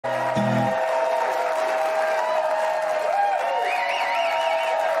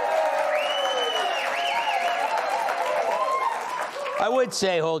would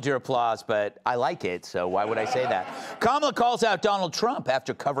say hold your applause, but I like it, so why would I say that? Kamala calls out Donald Trump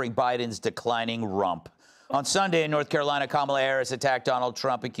after covering Biden's declining rump. On Sunday in North Carolina, Kamala Harris attacked Donald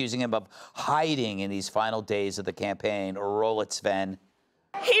Trump, accusing him of hiding in these final days of the campaign. Roll it, Sven.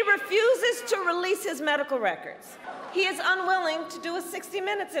 He refuses to release his medical records. He is unwilling to do a 60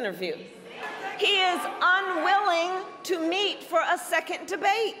 Minutes interview. He is unwilling to meet for a second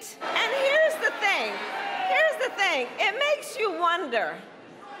debate. And here's the thing. It makes you wonder.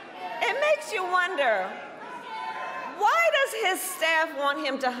 Why does his staff want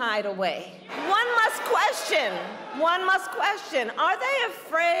him to hide away? One must question, are they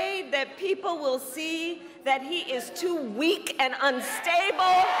afraid that people will see that he is too weak and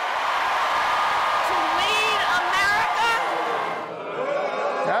unstable to lead America?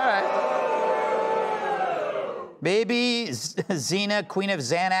 All right. Maybe Xena, Queen of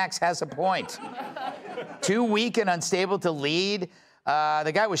Xanax, has a point. Too weak and unstable to lead.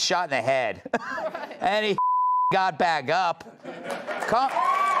 The guy was shot in the head. And he got back up.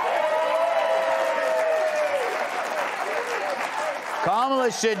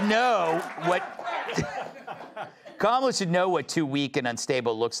 Kamala should know what too weak and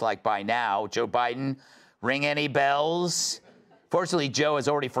unstable looks like by now. Joe Biden, ring any bells? Fortunately, Joe has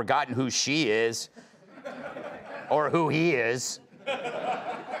already forgotten who she is or who he is.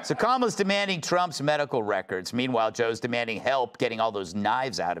 So Kamala's demanding Trump's medical records. Meanwhile, Joe's demanding help getting all those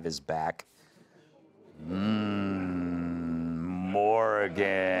knives out of his back.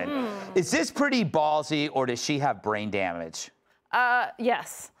 Morgan. Is this pretty ballsy, or does she have brain damage?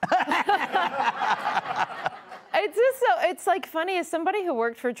 Yes. It's like funny, as somebody who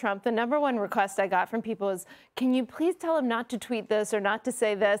worked for Trump, the #1 request I got from people is, can you please tell him not to tweet this or not to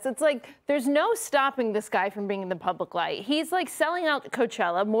say this? It's like, there's no stopping this guy from being in the public light. He's like selling out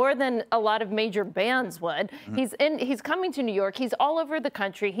Coachella more than a lot of major bands would. He's coming to New York. He's all over the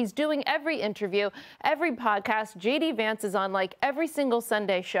country. He's doing every interview, every podcast. JD Vance is on like every single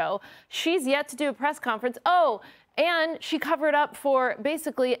Sunday show. She's yet to do a press conference. Oh, and she covered up for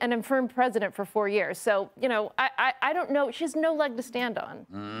basically an infirmed president for 4 years. So, you know, I don't know. She has no leg to stand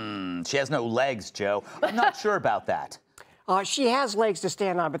on. She has no legs, Joe. I'm not sure about that. She has legs to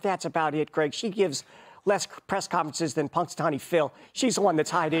stand on, but that's about it, Greg. She gives less press conferences than Punxsutawney Phil. She's the one that's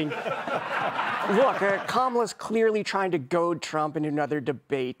hiding. Look, Kamala's clearly trying to goad Trump into another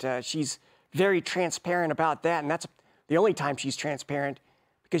debate. She's very transparent about that, and that's the only time she's transparent,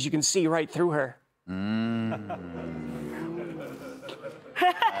 because you can see right through her.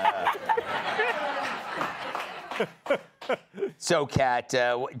 So, Kat,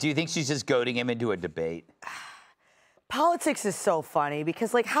 do you think she's just goading him into a debate? Politics is so funny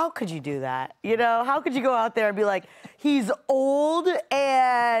because, like, how could you do that? You know, how could you go out there and be like, he's old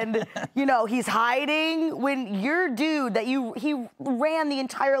and, you know, he's hiding when your dude that he ran the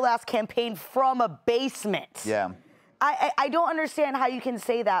entire last campaign from a basement. Yeah. I don't understand how you can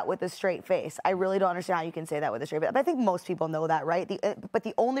say that with a straight face. I really don't understand how you can say that with a straight face. But I think most people know that, right? But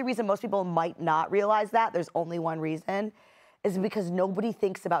the only reason most people might not realize that, there's only one reason, is because nobody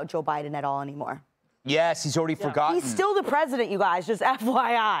thinks about Joe Biden at all anymore. Yes, he's already forgotten. He's still the president, you guys, just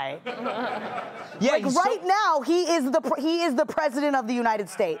FYI. Yeah, like right now, he is the president of the United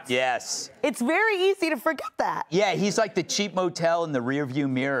States. Yes. It's very easy to forget that. Yeah, he's like the cheap motel in the rearview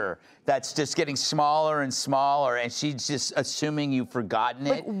mirror that's just getting smaller and smaller, and she's just assuming you've forgotten it.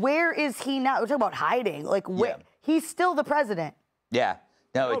 Like, where is he now? We're talking about hiding. Like, where? Yeah. He's still the president. Yeah.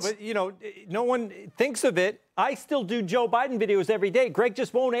 No, but, you know, no one thinks of it. I still do Joe Biden videos every day. Greg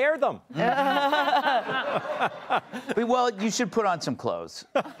just won't air them. Well, you should put on some clothes.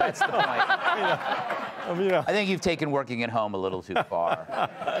 That's the point. I think you've taken working at home a little too far.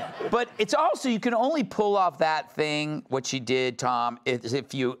 But it's also, you can only pull off that thing, what she did, Tom,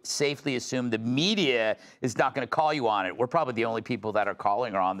 if you safely assume the media is not going to call you on it. We're probably the only people that are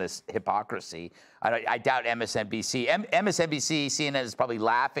calling her on this hypocrisy. I doubt MSNBC. MSNBC, CNN is probably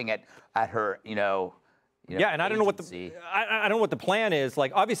laughing at her, yeah, and I don't know what I don't know what the plan is.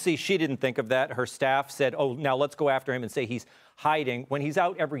 Like, obviously, she didn't think of that. Her staff said, "Oh, now let's go after him and say he's hiding." When he's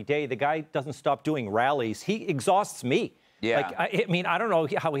out every day, the guy doesn't stop doing rallies. He exhausts me. Yeah. Like, I mean, I don't know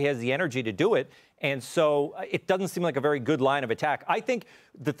how he has the energy to do it. And so it doesn't seem like a very good line of attack. I think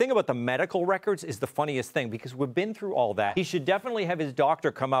the thing about the medical records is the funniest thing, because we've been through all that. He should definitely have his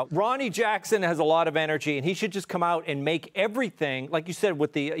doctor come out. Ronnie Jackson has a lot of energy, and he should just come out and make everything, like you said,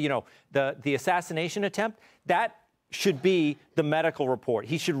 with the, the assassination attempt, that should be the medical report.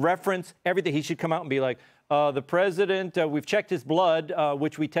 He should reference everything. He should come out and be like, the president, we've checked his blood,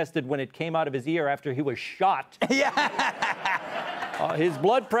 which we tested when it came out of his ear after he was shot. Yeah. His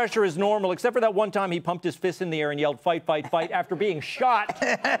blood pressure is normal, except for that one time he pumped his fist in the air and yelled, "Fight, fight, fight," after being shot.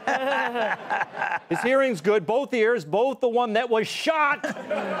 His hearing's good, both ears, both the one that was shot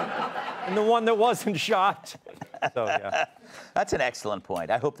and the one that wasn't shot. So, yeah. That's an excellent point.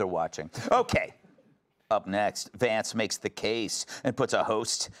 I hope they're watching. Okay. Up next, Vance makes the case and puts a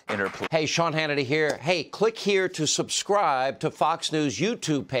host in her place. Hey, Sean Hannity here. Hey, click here to subscribe to Fox News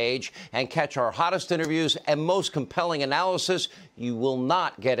YouTube page and catch our hottest interviews and most compelling analysis. You will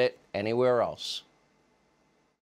not get it anywhere else.